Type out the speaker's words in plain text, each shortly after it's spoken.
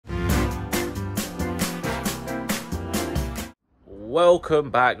welcome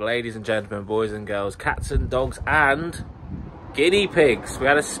back, ladies and gentlemen, boys and girls, cats and dogs, and guinea pigs. We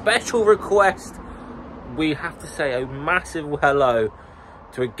had a special request. We have to say a massive hello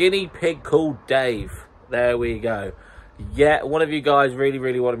to a guinea pig called Dave. There we go. Yeah, one of you guys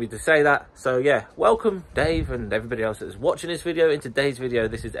really wanted me to say that. So yeah, welcome Dave and everybody else that's watching this video. In today's video,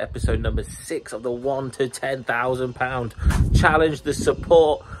 this is episode number 6 of the £1 to £10,000 challenge. The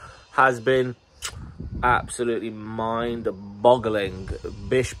support has been absolutely mind-boggling.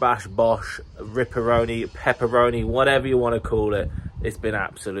 Bish bash bosh, ripperoni, pepperoni, whatever you want to call it. It's been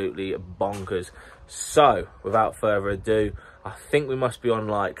absolutely bonkers. So without further ado, I think we must be on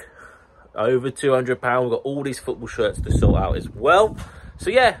like over £200. We've got all these football shirts to sort out as well.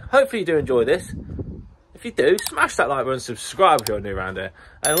 So yeah, hopefully you do enjoy this. If you do, smash that like button, subscribe if you're new around here,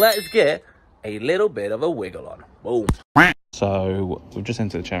 and let's get a little bit of a wiggle on. Boom. So we've just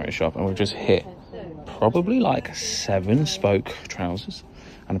entered the charity shop and we've just hit probably like 7 spoke trousers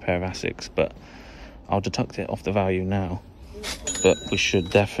and a pair of Asics, but I'll deduct it off the value now. But we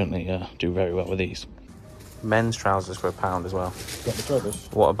should definitely do very well with these. Men's trousers for £1 as well. Got the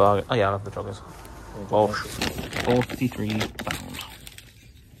joggers? What a bargain. Oh yeah, I love the joggers. Bosh.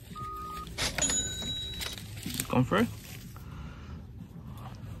 £43. Gone through?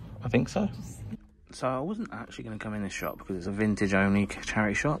 I think so. So I wasn't actually going to come in this shop because it's a vintage only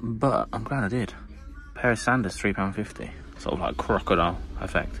charity shop, but I'm glad I did. Pair of sandals, £3.50. Sort of like crocodile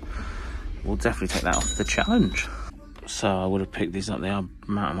effect. We'll definitely take that off the challenge. So I would have picked these up. They are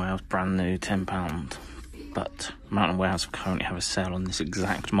Mountain Warehouse brand new, £10. But Mountain Warehouse currently have a sale on this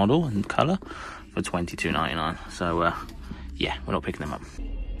exact model and colour for £22.99. So yeah, we're not picking them up.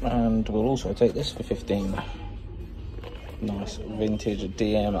 And we'll also take this for £15. Nice vintage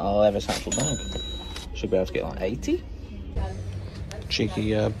DM leather satchel bag. Should be able to get like 80.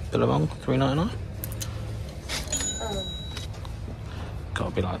 Cheeky Billabong, £3.99.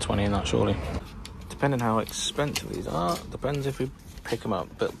 Gotta be like 20 in that surely. Depending how expensive these are, depends if we pick them up.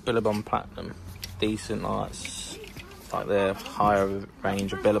 But Billabong Platinum, decent, like the higher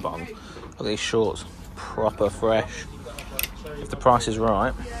range of Billabong. Look at these shorts, proper fresh. If the price is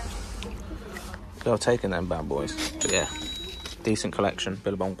right, they're taking them bad boys. But yeah, decent collection,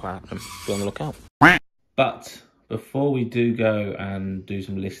 Billabong Platinum. Be on the lookout. But before we do go and do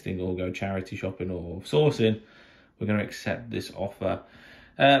some listing or go charity shopping or sourcing, we're going to accept this offer.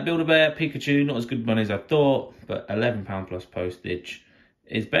 Build-A-Bear Pikachu, not as good money as I thought, but £11 plus postage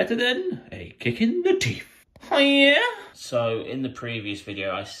is better than a kick in the teeth. Oh yeah? So in the previous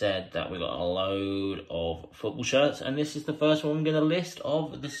video I said that we got a load of football shirts, and this is the first one I'm going to list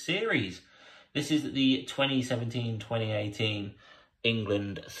of the series. This is the 2017-2018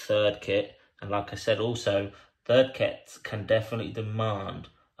 England third kit, and like I said also, third kits can definitely demand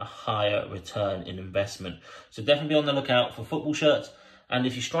a higher return in investment. So definitely be on the lookout for football shirts, and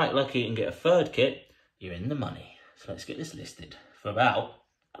if you strike lucky and get a third kit, you're in the money. So let's get this listed for about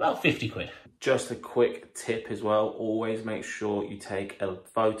 50 quid. Just a quick tip as well, always make sure you take a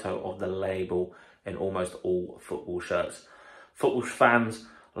photo of the label in almost all football shirts. Football fans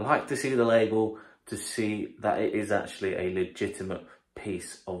like to see the label to see that it is actually a legitimate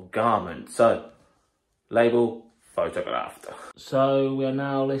piece of garment. So, label, photographed. So we are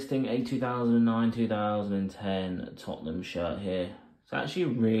now listing a 2009-2010 Tottenham shirt here. It's actually a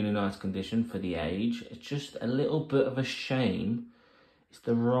really nice condition for the age. It's just a little bit of a shame it's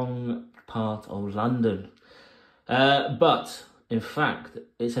the wrong part of London. But, in fact,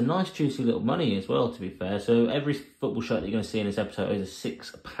 it's a nice juicy little money as well, to be fair. So every football shirt that you're going to see in this episode is a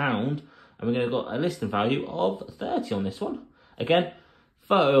 £6. And we're going to got a listing value of 30 on this one. Again,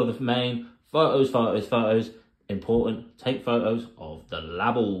 photo of the main, photos. Important, take photos of the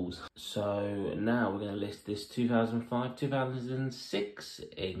labels. So now we're going to list this 2005-2006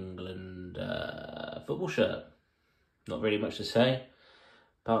 England football shirt. Not really much to say,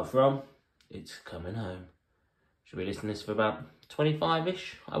 apart from it's coming home. Should be listing this for about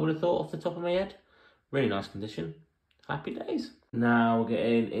 25-ish, I would have thought off the top of my head. Really nice condition. Happy days. Now we're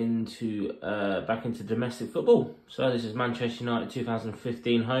getting into back into domestic football. So this is Manchester United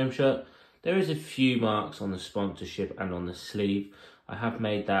 2015 home shirt. There is a few marks on the sponsorship and on the sleeve. I have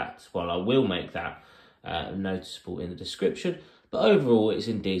made that, well, I will make that noticeable in the description. But overall, it's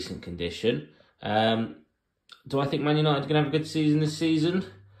in decent condition. Do I think Man United are going to have a good season this season?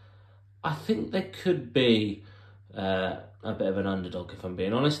 I think they could be a bit of an underdog, if I'm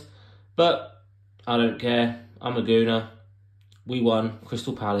being honest. But I don't care. I'm a gooner. We won.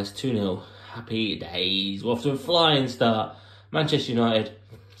 Crystal Palace 2-0. Happy days. We're off to a flying start. Manchester United,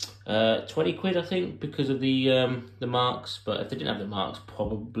 20 quid, I think, because of the marks. But if they didn't have the marks,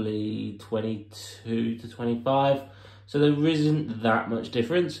 probably 22 to 25. So there isn't that much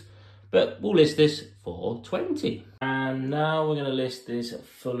difference, but we'll list this for 20. And now we're going to list this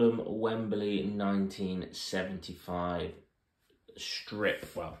Fulham Wembley 1975 strip,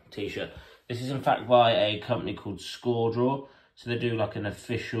 well, t-shirt. This is in fact by a company called Scoredraw. So they do like an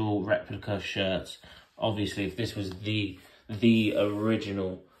official replica shirts. Obviously, if this was the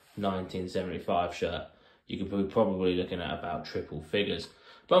original 1975 shirt, you could be probably looking at about triple figures.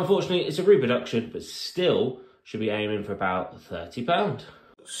 But unfortunately, it's a reproduction, but still should be aiming for about £30.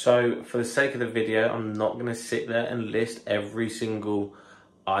 So for the sake of the video, I'm not going to sit there and list every single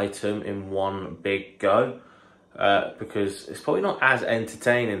item in one big go, because it's probably not as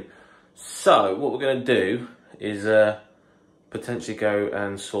entertaining. So what we're going to do is potentially go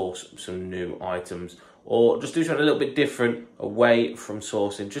and source some new items, or just do something a little bit different away from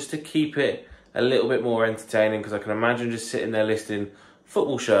sourcing, just to keep it a little bit more entertaining, because I can imagine just sitting there listing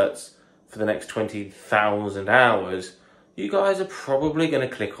football shirts for the next 20,000 hours, you guys are probably going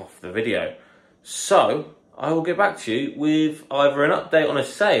to click off the video. So I will get back to you with either an update on a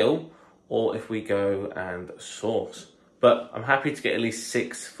sale, or if we go and source. But I'm happy to get at least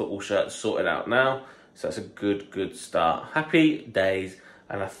 6 football shirts sorted out now, so that's a good start. Happy days,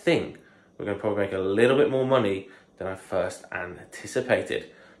 and I think we're going to probably make a little bit more money than I first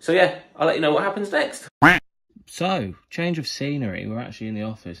anticipated. So yeah, I'll let you know what happens next. So, change of scenery. We're actually in the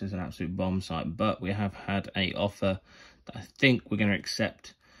office. It's an absolute bomb site, but we have had a offer that I think we're going to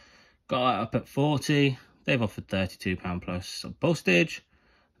accept. Got it up at 40. They've offered £32 plus postage.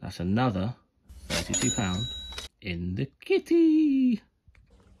 That's another £32 in the kitty.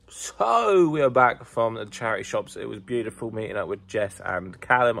 So we are back from the charity shops. It was beautiful meeting up with Jess and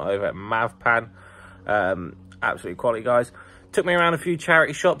Callum over at Mavpan. Absolutely quality guys. Took me around a few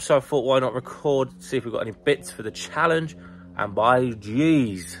charity shops, so I thought why not record, see if we've got any bits for the challenge. And by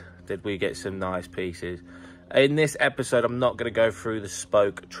G's, did we get some nice pieces. In this episode, I'm not going to go through the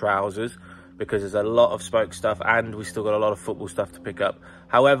spoke trousers, because there's a lot of spoke stuff and we still got a lot of football stuff to pick up.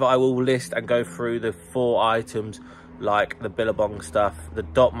 However, I will list and go through the 4 items, like the Billabong stuff, the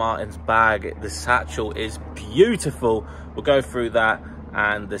Doc Martens bag, the satchel is beautiful. We'll go through that,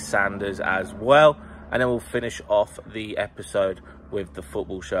 and the Sanders as well. And then we'll finish off the episode with the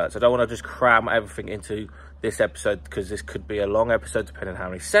football shirts. I don't want to just cram everything into this episode, because this could be a long episode depending on how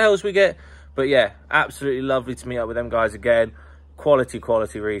many sales we get. But yeah, absolutely lovely to meet up with them guys again. Quality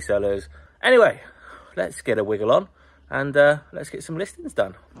resellers. Anyway, let's get a wiggle on, and let's get some listings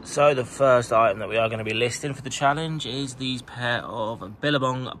done. So the first item that we are going to be listing for the challenge is these pair of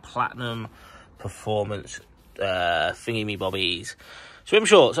Billabong Platinum Performance thingy-me-bobbies. Swim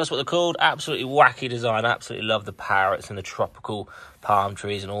shorts, that's what they're called. Absolutely wacky design. Absolutely love the parrots and the tropical palm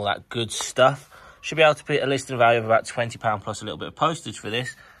trees and all that good stuff. Should be able to put a listing value of about £20 plus a little bit of postage for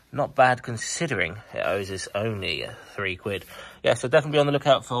this. Not bad considering it owes us only £3. Yeah, so definitely be on the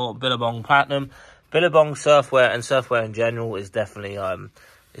lookout for Billabong Platinum. Billabong surfwear and surfwear in general is definitely on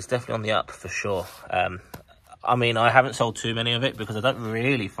the up for sure. I mean, I haven't sold too many of it because I don't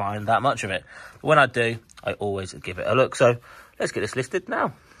really find that much of it. But when I do, I always give it a look. So let's get this listed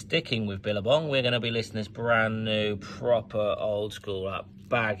now. Sticking with Billabong, we're going to be listing this brand new, proper old school, like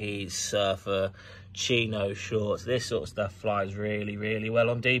baggy surfer chino shorts. This sort of stuff flies really well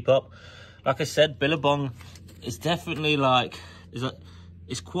on Depop. Like I said, Billabong is definitely like,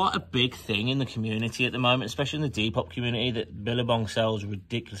 it's quite a big thing in the community at the moment, especially in the Depop community, that Billabong sells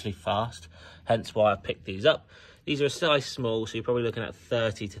ridiculously fast. Hence why I picked these up. These are a size small, so you're probably looking at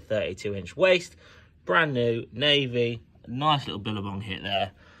 30 to 32 inch waist. Brand new, navy, nice little Billabong hit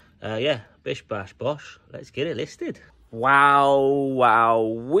there. Yeah, bish bash bosh. Let's get it listed. Wow.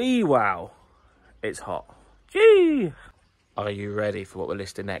 It's hot. Gee! Are you ready for what we're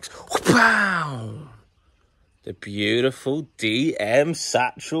listing next? Wow! The beautiful DM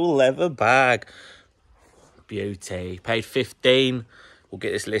satchel leather bag. Beauty. Paid 15. We'll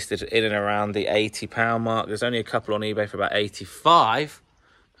get this listed in and around the £80 mark. There's only a couple on eBay for about 85.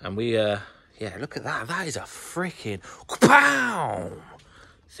 And we, yeah, look at that. That is a freaking pow!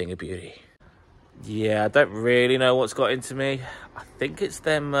 Thing of beauty. Yeah, I don't really know what's got into me. I think it's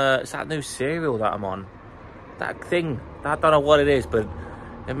them, it's that new cereal that I'm on. That thing, I don't know what it is, but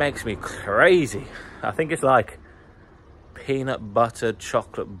it makes me crazy. I think it's like peanut butter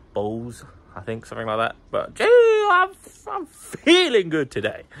chocolate balls. I think something like that. But gee, I'm feeling good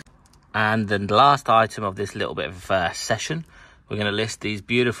today. And the last item of this little bit of session, we're going to list these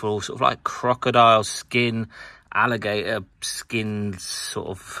beautiful sort of like crocodile skin, alligator skin sort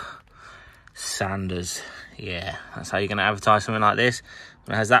of Sanders. Yeah, that's how you're going to advertise something like this.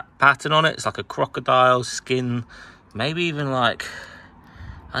 When it has that pattern on it, it's like a crocodile skin, maybe even like,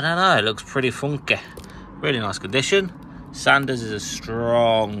 I don't know, it looks pretty funky. Really nice condition. Sanders is a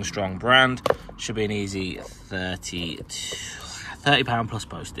strong brand. Should be an easy £30 plus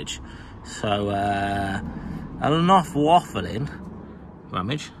postage. So enough waffling,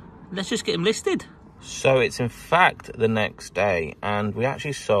 Ramage. Let's just get him listed. So it's in fact the next day, and we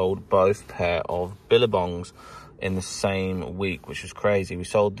actually sold both pair of billabongs in the same week, which was crazy. We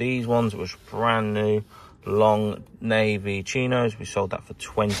sold these ones, which was brand new, long navy chinos. We sold that for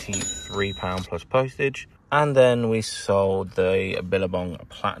 £23 plus postage. And then we sold the Billabong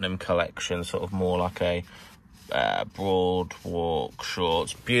Platinum Collection, sort of more like a broad walk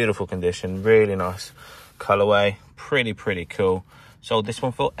shorts. Beautiful condition, really nice colorway, pretty cool. Sold this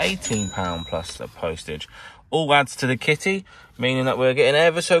one for £18 plus the postage. All adds to the kitty, meaning that we're getting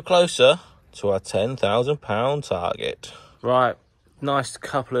ever so closer to our £10,000 target. Right, nice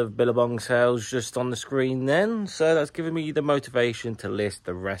couple of Billabong sales just on the screen then. So that's given me the motivation to list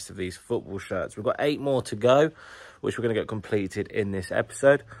the rest of these football shirts. We've got 8 more to go, which we're going to get completed in this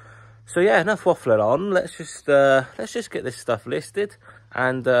episode. So yeah, enough waffling on. Let's just get this stuff listed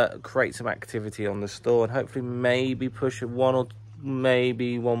and create some activity on the store, and hopefully maybe push one or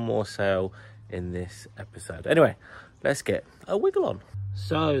maybe one more sale in this episode. Anyway, let's get a wiggle on.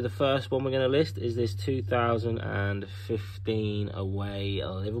 So the first one we're going to list is this 2015 away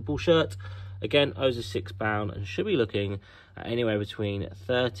Liverpool shirt. Again, owes us £6 and should be looking at anywhere between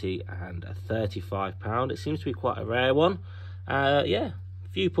 £30 and £35. It seems to be quite a rare one. Yeah, a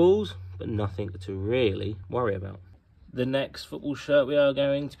few pulls, but nothing to really worry about. The next football shirt we are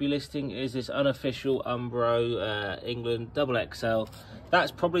going to be listing is this unofficial Umbro England XXL. That's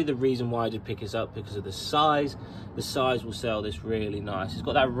probably the reason why I did pick this up, because of the size. The size will sell this really nice. It's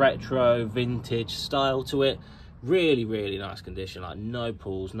got that retro vintage style to it. Really nice condition, like no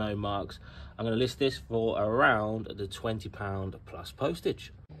pulls, no marks. I'm going to list this for around the £20 plus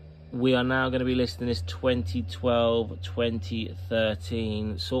postage. We are now going to be listing this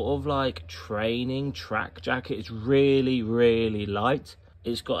 2012-2013 sort of like training track jacket. It's really light.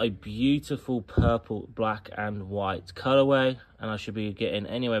 It's got a beautiful purple, black and white colorway, and I should be getting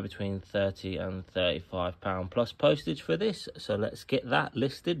anywhere between £30 and £35 plus postage for this. So let's get that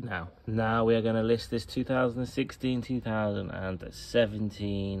listed now. Now we are going to list this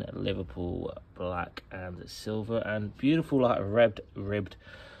 2016-2017 Liverpool black and silver and beautiful like ribbed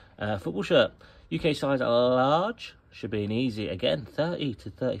football shirt. UK size large, should be an easy, again, £30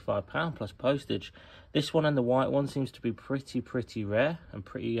 to £35 plus postage. This one and the white one seems to be pretty rare and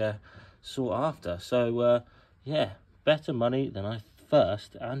pretty sought after. So yeah, better money than I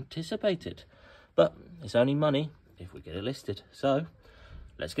first anticipated. But it's only money if we get it listed. So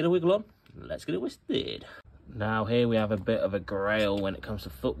let's get a wiggle on, let's get it listed. Now here we have a bit of a grail when it comes to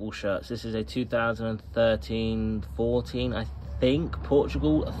football shirts. This is a 2013-14, I think,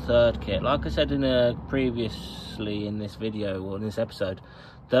 Portugal third kit. Like I said previously in this video or in this episode,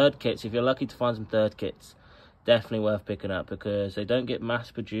 third kits, if you're lucky to find some third kits, definitely worth picking up, because they don't get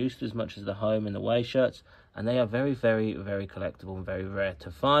mass produced as much as the home and away shirts, and they are very collectible and very rare to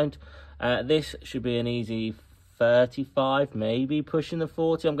find. This should be an easy 35, maybe pushing the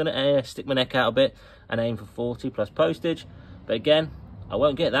 40. I'm going to stick my neck out a bit and aim for 40 plus postage, but again, I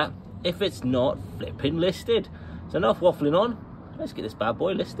won't get that if it's not flipping listed. So enough waffling on, let's get this bad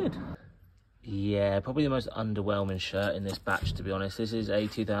boy listed. Yeah, probably the most underwhelming shirt in this batch, to be honest. This is a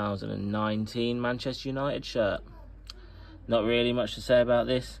 2019 Manchester United shirt. Not really much to say about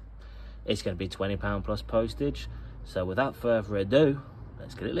this. It's going to be £20 plus postage. So without further ado,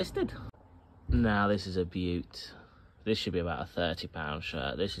 let's get it listed. Now this is a beaut. This should be about a £30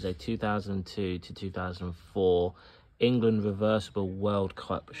 shirt. This is a 2002 to 2004 England reversible World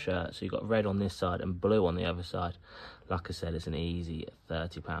Cup shirt. So you've got red on this side and blue on the other side. Like I said, it's an easy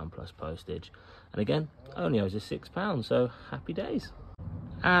 £30 plus postage. And again, only owes us £6, so happy days.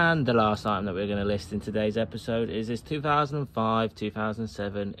 And the last item that we're going to list in today's episode is this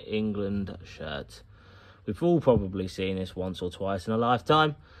 2005-2007 England shirt. We've all probably seen this once or twice in a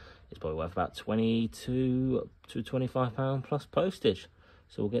lifetime. It's probably worth about £22 to £25 plus postage.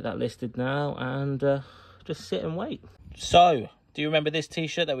 So we'll get that listed now and just sit and wait. So, do you remember this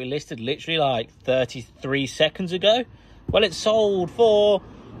t-shirt that we listed literally like 33 seconds ago? Well, it sold for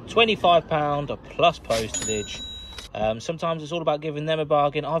 £25 plus postage. Sometimes it's all about giving them a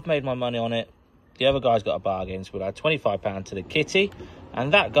bargain. I've made my money on it. The other guy's got a bargain, so we'll add £25 to the kitty.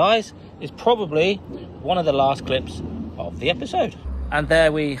 And that, guys, is probably one of the last clips of the episode. And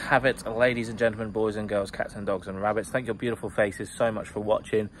there we have it, ladies and gentlemen, boys and girls, cats and dogs and rabbits. Thank your beautiful faces so much for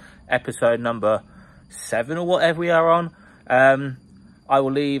watching episode number 7 or whatever we are on. I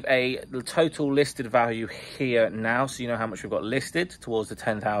will leave the total listed value here now, so you know how much we've got listed towards the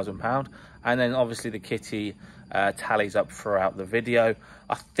 £10,000. And then obviously the kitty tallies up throughout the video.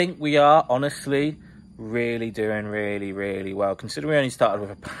 I think we are honestly really doing really well. Considering we only started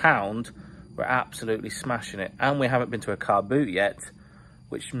with £1, we're absolutely smashing it. And we haven't been to a car boot yet,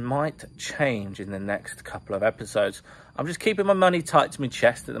 which might change in the next couple of episodes. I'm just keeping my money tight to my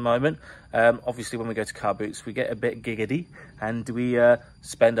chest at the moment. Obviously, when we go to car boots, we get a bit giggity and we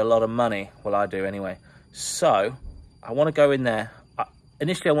spend a lot of money. Well, I do anyway. So I want to go in there.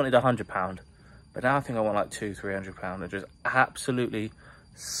 Initially, I wanted £100, but now I think I want like £200-300 and just absolutely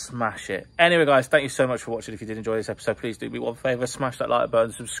smash it. Anyway, guys, thank you so much for watching. If you did enjoy this episode, please do me one favor, smash that like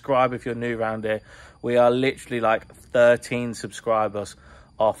button, subscribe if you're new around here. We are literally like 13 subscribers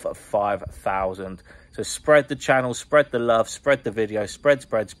off of 5,000. So spread the channel, spread the love, spread the video, spread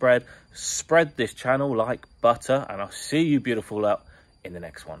this channel like butter, and I'll see you beautiful out in the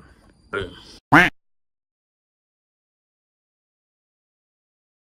next one. Boom.